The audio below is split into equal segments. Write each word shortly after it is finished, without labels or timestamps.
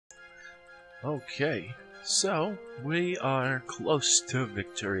Okay, so we are close to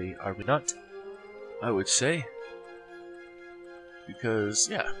victory, are we not? I would say. Because,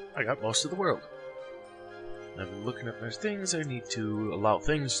 yeah, I got most of the world. I'm looking at my things, I need to allow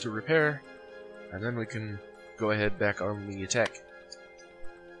things to repair, and then we can go ahead back on the attack.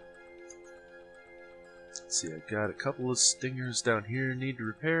 Let's see, I got a couple of stingers down here need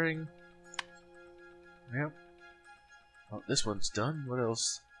repairing. Yep. Oh, this one's done. What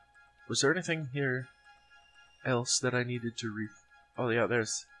else? Was there anything here else that I needed to Oh yeah,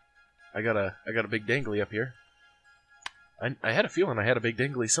 there's. I got a big dangly up here. I had a feeling I had a big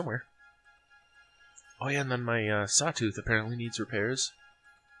dangly somewhere. Oh yeah, and then my sawtooth apparently needs repairs.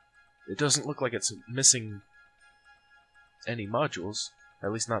 It doesn't look like it's missing any modules,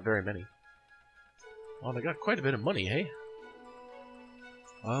 at least not very many. Oh, and I got quite a bit of money, hey?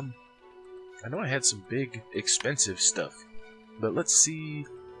 I know I had some big, expensive stuff, but let's see.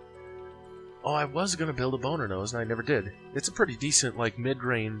 Oh, I was gonna build a boner nose, and I never did. It's a pretty decent, like,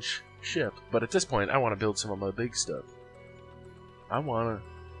 mid-range ship, but at this point, I want to build some of my big stuff. I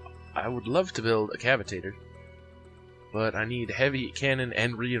would love to build a cavitator, but I need heavy cannon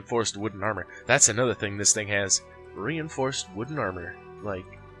and reinforced wooden armor. That's another thing this thing has. Reinforced wooden armor. Like,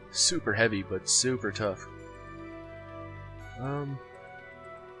 super heavy, but super tough. Oh,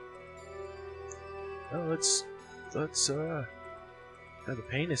 let's, the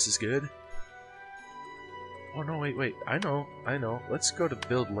Battleyness is good. Oh, no, wait, I know. Let's go to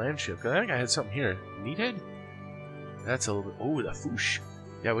build land ship, 'cause I think I had something here. Meathead? That's a little bit, oh, the foosh.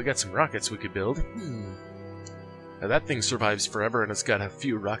 Yeah, we got some rockets we could build. Now that thing survives forever, and it's got a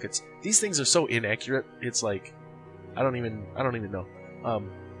few rockets. These things are so inaccurate, it's like, I don't even know. Oh,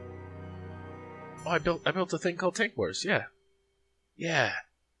 I built a thing called Tank Wars, yeah. Yeah.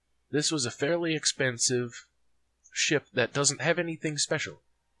 This was a fairly expensive ship that doesn't have anything special.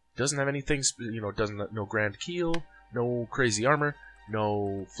 Doesn't have anything, no grand keel, no crazy armor,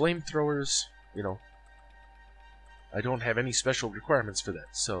 no flamethrowers, I don't have any special requirements for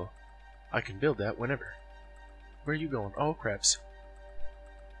that, so I can build that whenever. Where are you going? Oh, craps.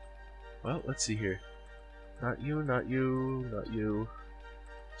 Well, let's see here. Not you, not you, not you.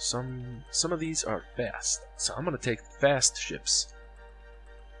 Some of these are fast, so I'm gonna take fast ships.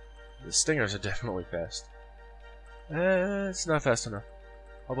 The Stingers are definitely fast. It's not fast enough.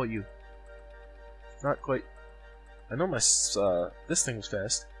 How about you? Not quite. I know my this thing was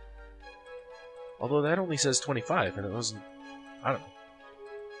fast. Although that only says 25, and it wasn't. I don't know.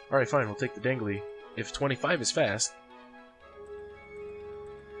 Alright, fine, we'll take the dangly. If 25 is fast.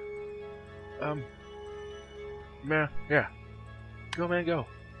 Yeah. Go, man, go.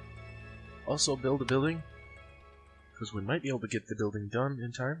 Also, build a building. Because we might be able to get the building done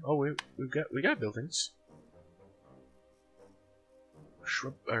in time. Oh, we got buildings.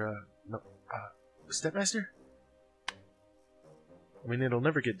 Stepmaster? I mean, it'll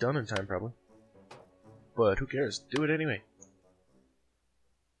never get done in time, probably. But who cares? Do it anyway.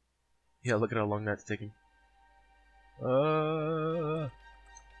 Yeah, look at how long that's taking. Not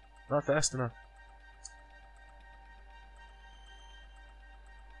fast enough.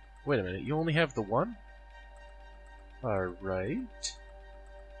 Wait a minute, you only have the one? Alright.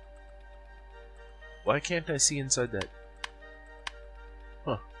 Why can't I see inside that?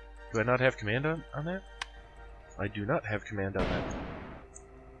 Huh. Do I not have command on that? I do not have command on that.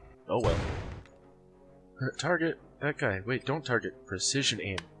 Oh well. Target that guy. Wait, don't target. Precision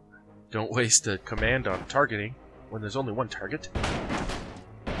aim. Don't waste a command on targeting when there's only one target.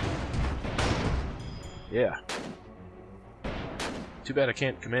 Yeah. Too bad I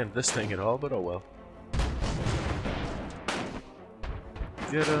can't command this thing at all, but oh well.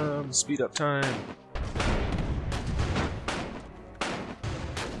 Get him! Speed up time!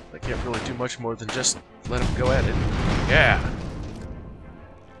 I can't really do much more than just let him go at it. Yeah!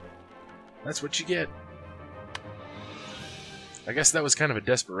 That's what you get. I guess that was kind of a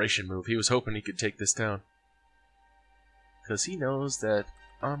desperation move. He was hoping he could take this down. Because he knows that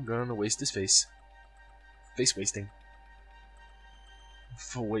I'm gonna waste his face. Face wasting.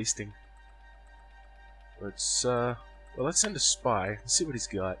 For wasting. Let's, well, let's send a spy. Let's see what he's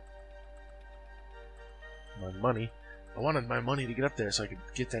got. My money. I wanted my money to get up there so I could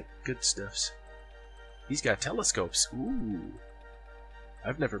get that good stuffs. He's got telescopes. Ooh.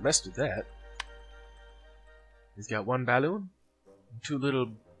 I've never messed with that. He's got one balloon. Two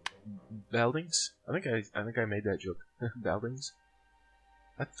little Baldings? I think I made that joke. Baldings?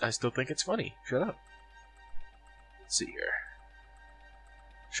 I still think it's funny. Shut up. Let's see here.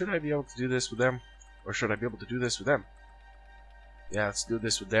 Should I be able to do this with them? Or should I be able to do this with them? Yeah, let's do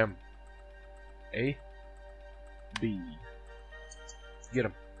this with them. A. B. Get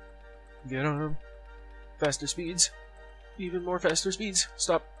him. Get on. Faster speeds. Even more faster speeds.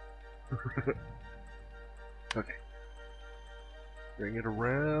 Stop. Okay. Bring it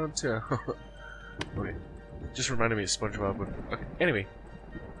around to... Okay. Just reminded me of SpongeBob. But... Okay. Anyway.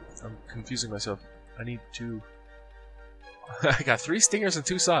 I'm confusing myself. I need to... I got 3 stingers and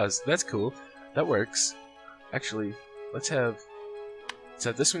 2 saws. That's cool. That works. Actually, let's have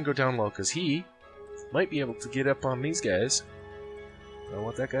this one go down low, because he might be able to get up on these guys. I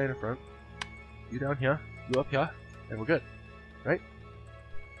want that guy in the front. You down here. You up here. And we're good. Right?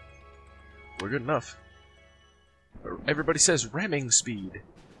 We're good enough. Everybody says ramming speed.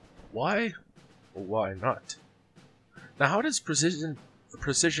 Why? Well, why not? Now, how does precision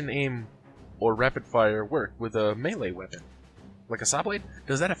aim or rapid fire work with a melee weapon? Like a saw blade?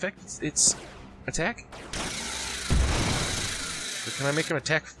 Does that affect its attack? Or can I make him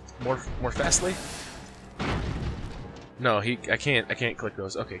attack more fastly? No, I can't click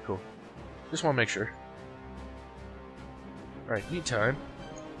those. Okay, cool. Just want to make sure. Alright, meantime,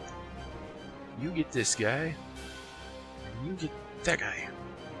 you get this guy, and you get that guy.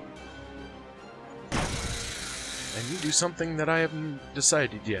 And you do something that I haven't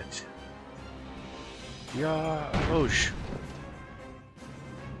decided yet. Yeah, Osh.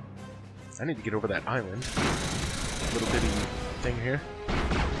 I need to get over that island. Little bitty thing here.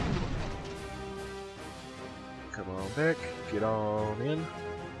 Come on back. Get on in.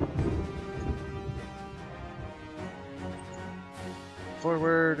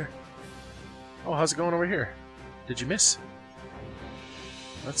 Forward. Oh, how's it going over here? Did you miss?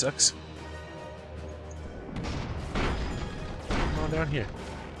 That sucks. Come on down here.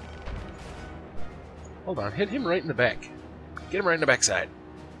 Hold on, hit him right in the back. Get him right in the backside.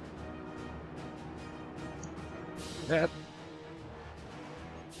 That.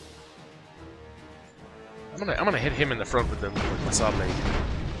 I'm gonna hit him in the front with my saw blade.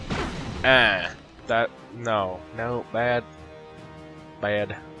 Ah, no, bad.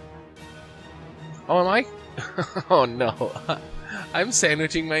 Oh, am I? Oh no, I'm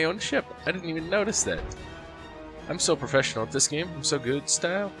sandwiching my own ship. I didn't even notice that. I'm so professional at this game. I'm so good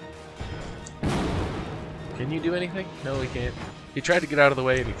style. Can you do anything? No, he can't. He tried to get out of the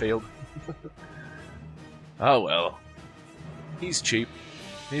way and he failed. Oh well. He's cheap.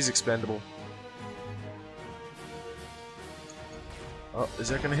 He's expendable. Oh, is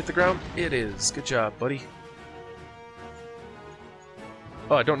that gonna hit the ground? It is. Good job, buddy.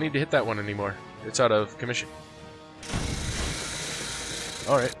 Oh, I don't need to hit that one anymore. It's out of commission.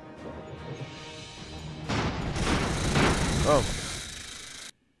 Alright. Oh.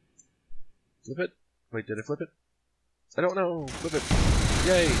 Flip it? Wait, did I flip it? I don't know. Flip it.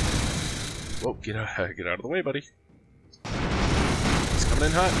 Yay! Whoa, get out of the way, buddy. It's coming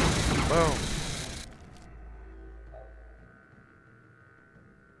in hot. Whoa.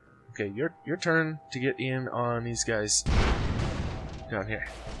 Okay, your turn to get in on these guys down here.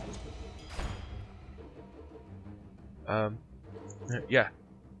 Yeah.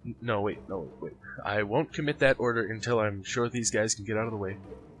 No, wait. I won't commit that order until I'm sure these guys can get out of the way.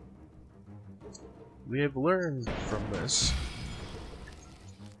 We have learned from this.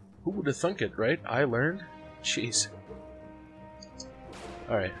 Who would have thunk it, right? I learned? Jeez.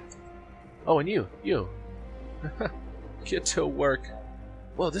 Alright. Oh, and you. Get to work.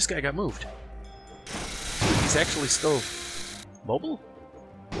 Whoa, this guy got moved. He's actually still mobile?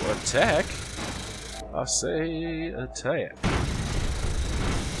 Attack? I'll say attack.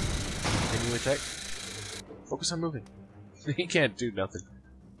 Can you attack? Focus on moving. He can't do nothing.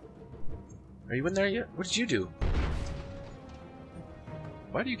 Are you in there yet? What did you do?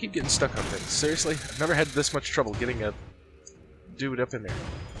 Why do you keep getting stuck on things? Seriously? I've never had this much trouble getting a dude up in there.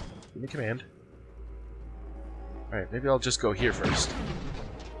 Give me command. Alright, maybe I'll just go here first.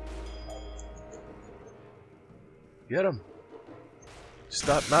 Get him!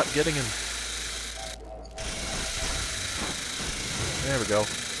 Stop not getting him. There we go.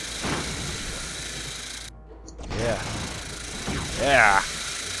 Yeah. Yeah!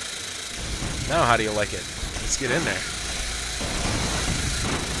 Now how do you like it? Let's get in there.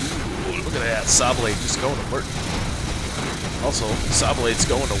 Ooh, look at that. Saw blade just going to work. Also, saw blade's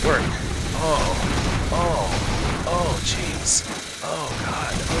going to work. Oh, jeez. Oh,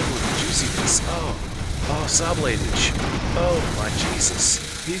 God. Oh, juiciness. Oh, saw bladeage. Oh, my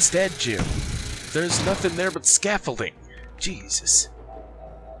Jesus. He's dead, Jim. There's nothing there but scaffolding. Jesus.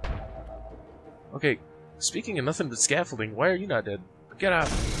 Okay, speaking of nothing but scaffolding, why are you not dead? Get out.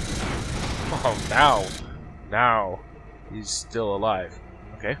 Oh, now. He's still alive.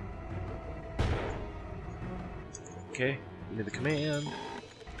 Okay. Okay, give me the command.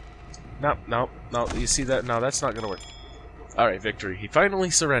 No, you see that? No, that's not gonna work. Alright, victory. He finally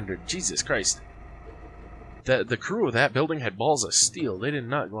surrendered. Jesus Christ. The crew of that building had balls of steel. They did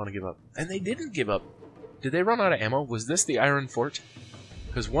not want to give up. And they didn't give up. Did they run out of ammo? Was this the Iron Fort?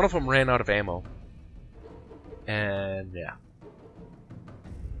 Because one of them ran out of ammo. And, yeah.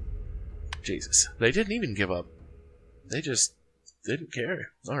 Jesus. They didn't even give up. They just didn't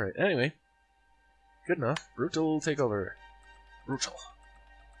care. Alright, anyway. Good enough. Brutal takeover. Brutal.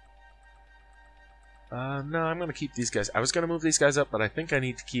 No, I'm going to keep these guys. I was going to move these guys up, but I think I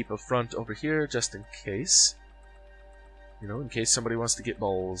need to keep a front over here just in case. You know, in case somebody wants to get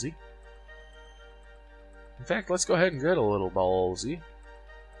ballsy. In fact, let's go ahead and get a little ballsy.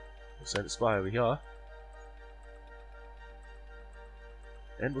 We'll send a spy over here.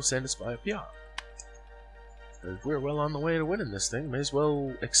 And we'll send a spy up here. If we're well on the way to winning this thing, may as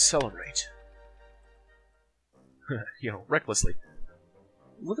well accelerate. You know, recklessly.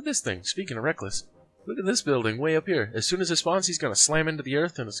 Look at this thing. Speaking of reckless. Look at this building way up here. As soon as it spawns, he's going to slam into the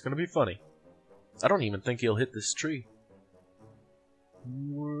earth, and it's going to be funny. I don't even think he'll hit this tree.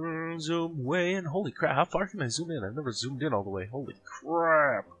 Zoom way in. Holy crap, how far can I zoom in? I've never zoomed in all the way. Holy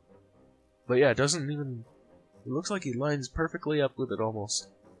crap. But yeah, it doesn't even... It looks like he lines perfectly up with it almost.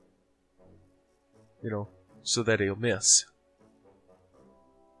 You know, so that he'll miss.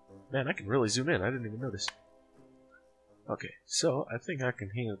 Man, I can really zoom in. I didn't even notice. Okay, so I think I can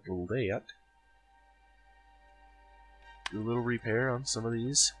handle that. Do a little repair on some of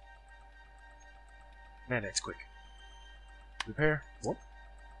these. Man, that's quick. Repair. Whoop.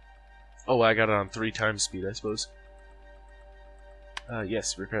 Oh, I got it on 3 times speed, I suppose.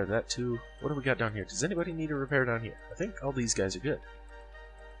 Yes, repair that too. What do we got down here? Does anybody need a repair down here? I think all these guys are good.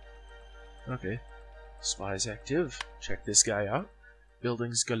 Okay. Spies active. Check this guy out.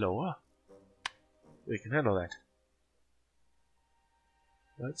 Buildings galore. We can handle that.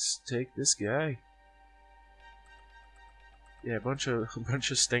 Let's take this guy. Yeah, a bunch of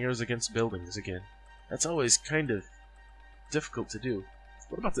stingers against buildings again. That's always kind of difficult to do.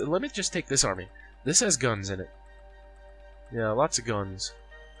 What about the... Let me just take this army. This has guns in it. Yeah, lots of guns.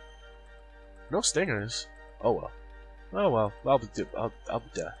 No stingers. Oh well. Oh well. I'll do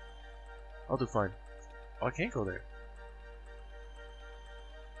fine. Oh, I can't go there.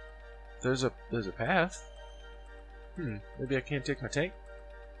 There's a path. Maybe I can't take my tank.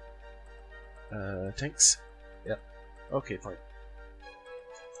 Tanks. Yep. Okay, fine.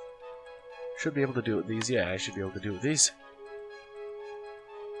 Should be able to do it with these. Yeah, I should be able to do it with these.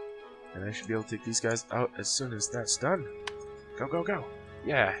 And I should be able to take these guys out as soon as that's done. Go, go, go.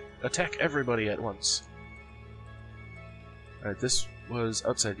 Yeah, attack everybody at once. Alright, this was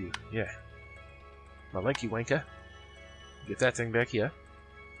outside view. Yeah. My lanky wanker. Get that thing back here.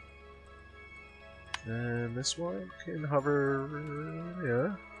 And this one can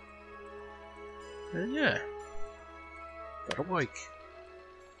hover... yeah. And yeah. That'll work.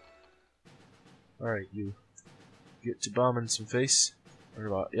 Alright, you get to bombing some face. Or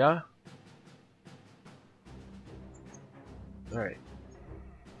about, yeah? Alright.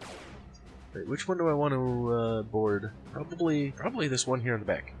 Wait, which one do I want to board? Probably this one here in the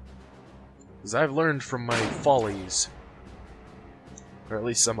back. Because I've learned from my follies. Or at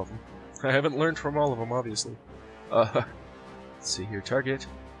least some of them. I haven't learned from all of them, obviously. Let's see here. Target.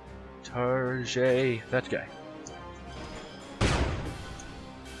 Target. That guy.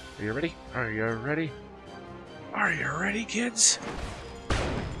 Are you ready? Are you ready? Are you ready, kids?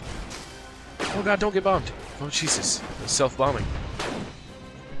 Oh god, don't get bombed. Oh Jesus. Self-bombing.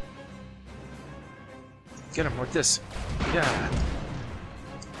 Get him like this. Yeah.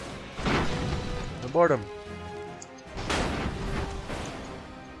 Abort him.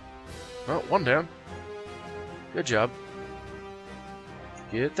 Oh, one down. Good job.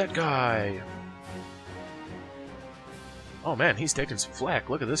 Get that guy. Oh man, he's taking some flack.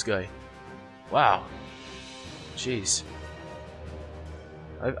 Look at this guy. Wow. Jeez.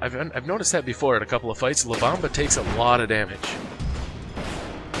 I've noticed that before in a couple of fights. La Bamba takes a lot of damage.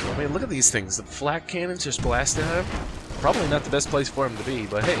 I mean, look at these things. The flak cannons just blasting at him. Probably not the best place for him to be,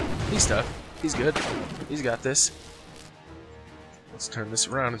 but hey, he's tough. He's good. He's got this. Let's turn this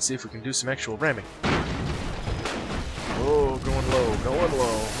around and see if we can do some actual ramming. Oh, going low, going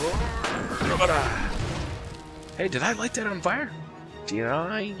low. Hey, did I light that on fire? Did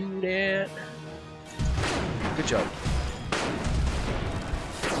I do that? Good job.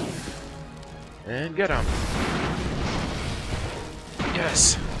 And get him.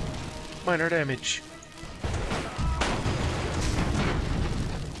 Yes. Minor damage.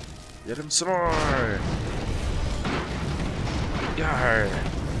 Get him some more. Yar.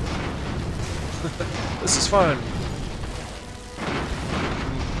 This is fun.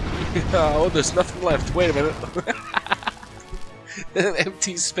 Oh, there's nothing left. Wait a minute.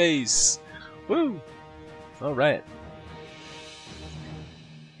 Empty space. Woo! Alright.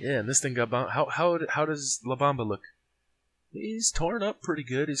 Yeah, and this thing got bombed. How does La Bamba look? He's torn up pretty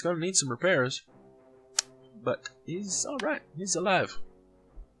good. He's gonna need some repairs. But he's alright. He's alive.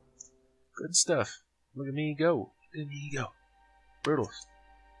 Good stuff. Look at me go. Look at me go. Brutal.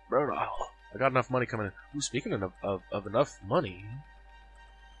 Brutal. I got enough money coming in. Ooh, speaking of enough money.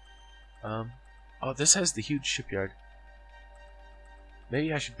 Oh, this has the huge shipyard.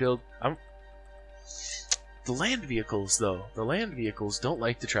 Maybe I should build... The land vehicles, though. The land vehicles don't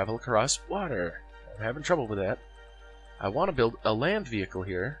like to travel across water. I'm having trouble with that. I want to build a land vehicle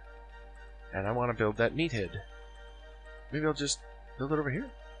here. And I want to build that meathead. Maybe I'll just build it over here.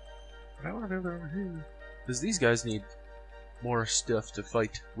 But I want to build it over here. Because these guys need more stuff to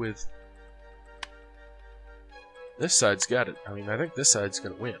fight with. This side's got it. I mean, I think this side's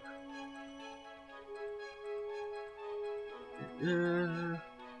going to win.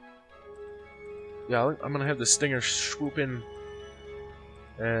 Yeah, I'm gonna have the Stinger swoop in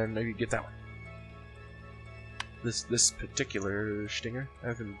and maybe get that one. This particular Stinger.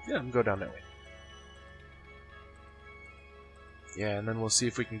 I can go down that way. Yeah, and then we'll see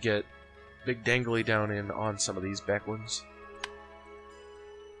if we can get Big Dangly down in on some of these back ones.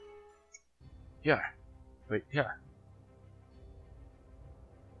 Yeah. Wait, yeah.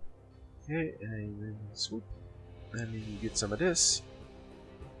 Okay, and then swoop. And then you get some of this.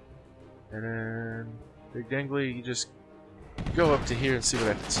 And then Big Dangly, you just go up to here and see what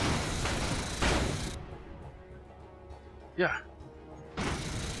happens. Yeah.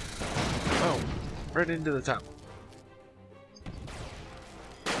 Oh, right into the top.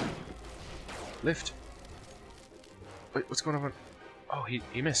 Lift. Wait, what's going on? Oh, he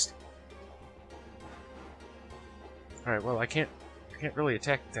missed. Alright, well I can't really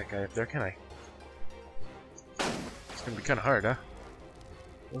attack that guy up there, can I? It's gonna be kinda hard, huh?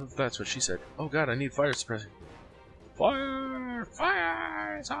 What if that's what she said? Oh god, I need fire suppressing. Fire!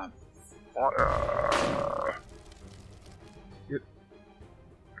 Fire! It's on fire! Yep.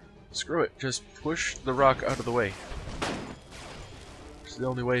 Screw it, just push the rock out of the way. It's the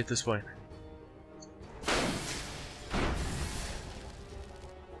only way at this point.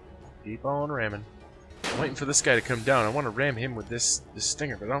 Keep on ramming. I'm waiting for this guy to come down. I want to ram him with this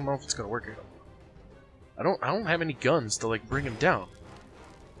stinger, but I don't know if it's gonna work out. I don't have any guns to like bring him down.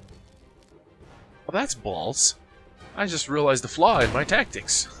 Well, that's balls. I just realized the flaw in my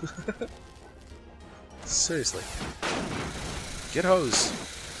tactics. Seriously. Get hose.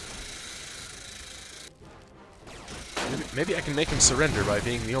 Maybe I can make him surrender by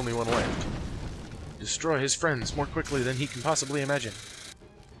being the only one left. Destroy his friends more quickly than he can possibly imagine.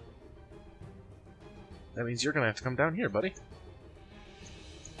 That means you're gonna have to come down here, buddy.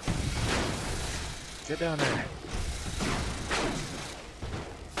 Get down there.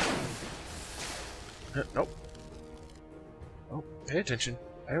 Nope. Oh, pay attention.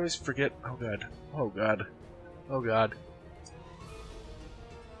 I always forget. Oh god. Oh god. Oh god.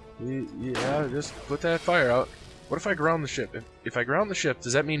 Yeah, just put that fire out. What if I ground the ship? If I ground the ship,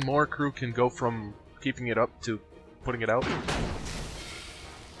 does that mean more crew can go from keeping it up to putting it out?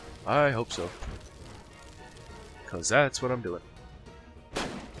 I hope so. Because that's what I'm doing.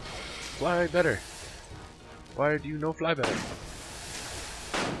 Fly better. Why do you know fly better?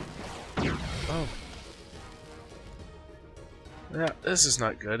 Oh. Yeah, this is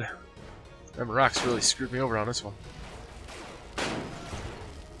not good. Them rocks really screwed me over on this one.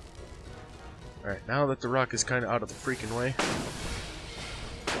 Alright, now that the rock is kind of out of the freaking way.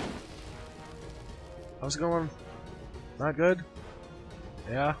 How's it going? Not good?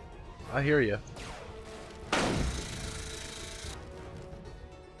 Yeah, I hear you.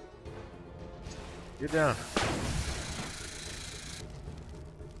 Get down.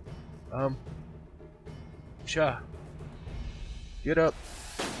 Cha. Get up.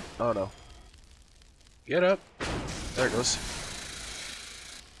 Oh no. Get up. There it goes.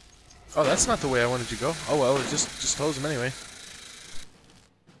 Oh, that's not the way I wanted to go. Oh well, just hose him anyway.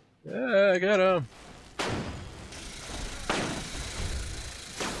 Yeah, I got him.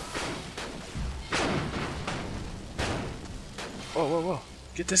 Whoa, whoa, whoa.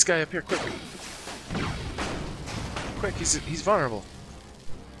 Get this guy up here, quick. Quick, he's vulnerable.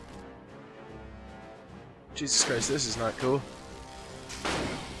 Jesus Christ, this is not cool.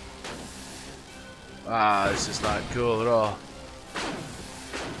 Ah, this is not cool at all.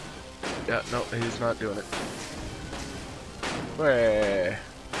 Yeah, no, he's not doing it. Way.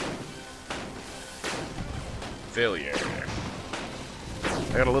 Failure.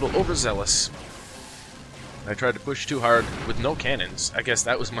 I got a little overzealous. I tried to push too hard with no cannons. I guess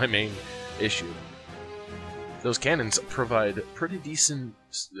that was my main issue. those cannons provide pretty decent,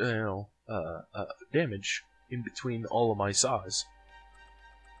 damage in between all of my saws.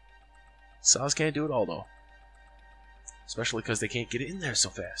 Saws can't do it all, though. Especially because they can't get in there so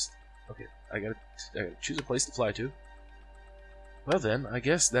fast. Okay, I gotta choose a place to fly to. Well then, I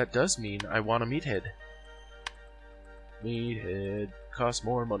guess that does mean I want a meathead. Meathead costs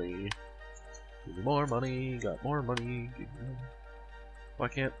more money. Give me more money, got more money. Why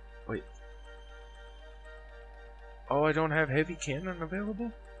can't... wait. Oh, I don't have heavy cannon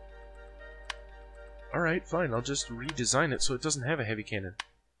available? Alright, fine, I'll just redesign it so it doesn't have a heavy cannon.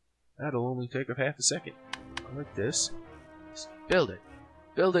 That'll only take a half a second. Like this. Just build it.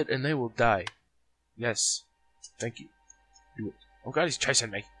 Build it and they will die. Yes. Thank you. Do it. Oh god, he's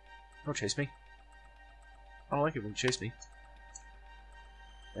chasing me. Don't chase me. I don't like it when you chase me.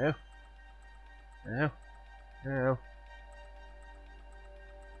 No. No. No.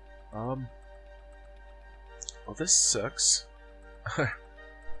 Well, this sucks.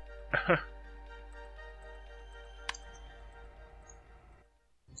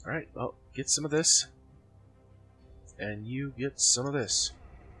 Alright, well, get some of this. And you get some of this.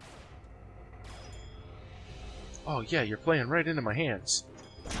 Oh yeah, you're playing right into my hands.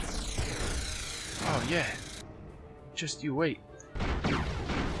 Oh yeah. Just you wait.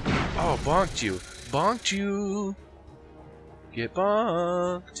 Oh, bonked you. Bonked you. Get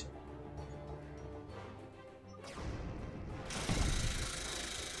bonked.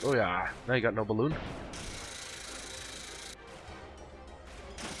 Oh yeah. Now you got no balloon.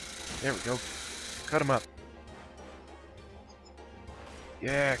 There we go. Cut him up.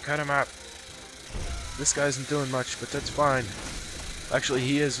 Yeah, cut him up. This guy isn't doing much, but that's fine. Actually,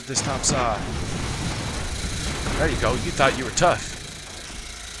 he is with this top saw. There you go. You thought you were tough.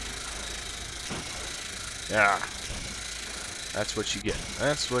 Yeah. That's what you get.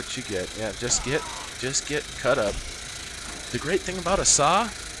 That's what you get. Yeah, just get cut up. The great thing about a saw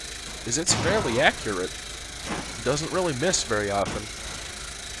is it's fairly accurate. It doesn't really miss very often.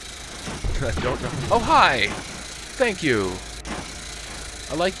 I don't know. Oh, hi! Thank you.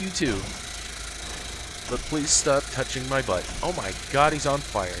 I like you too. But please stop touching my butt. Oh my god, he's on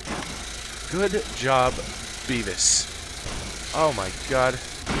fire. Good job, Beavis. Oh my god.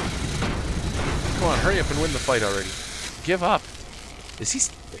 Come on, hurry up and win the fight already. Give up. Is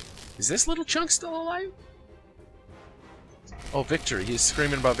this little chunk still alive? Oh, victory. He's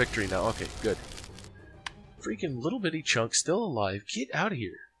screaming about victory now. Okay, good. Freaking little bitty chunk still alive. Get out of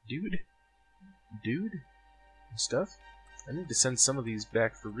here, dude. Dude? And stuff? I need to send some of these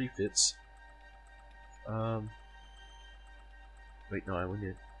back for refits. Wait, no, I want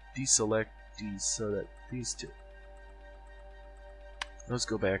to deselect these two. Those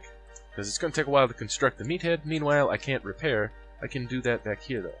go back. Because it's going to take a while to construct the meathead. Meanwhile, I can't repair. I can do that back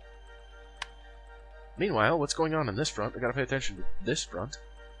here, though. Meanwhile, what's going on this front? I gotta pay attention to this front.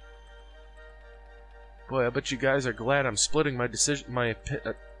 Boy, I bet you guys are glad I'm splitting my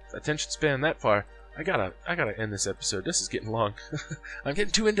attention span that far. I gotta end this episode. This is getting long. I'm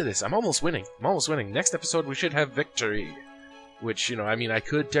getting too into this. I'm almost winning. Next episode, we should have victory. Which, you know, I mean, I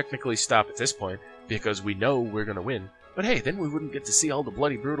could technically stop at this point, because we know we're gonna win. But hey, then we wouldn't get to see all the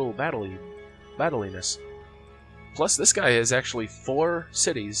bloody, brutal battleyness. Plus, this guy has actually 4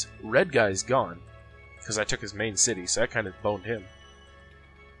 cities. Red guy's gone. Because I took his main city, so that kind of boned him.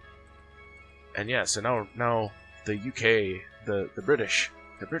 And yeah, so now the UK, the British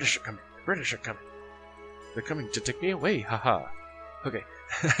are coming. They're coming to take me away, haha. Okay,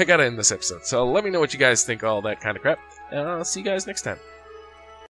 I gotta end this episode. So let me know what you guys think of all that kind of crap, and I'll see you guys next time.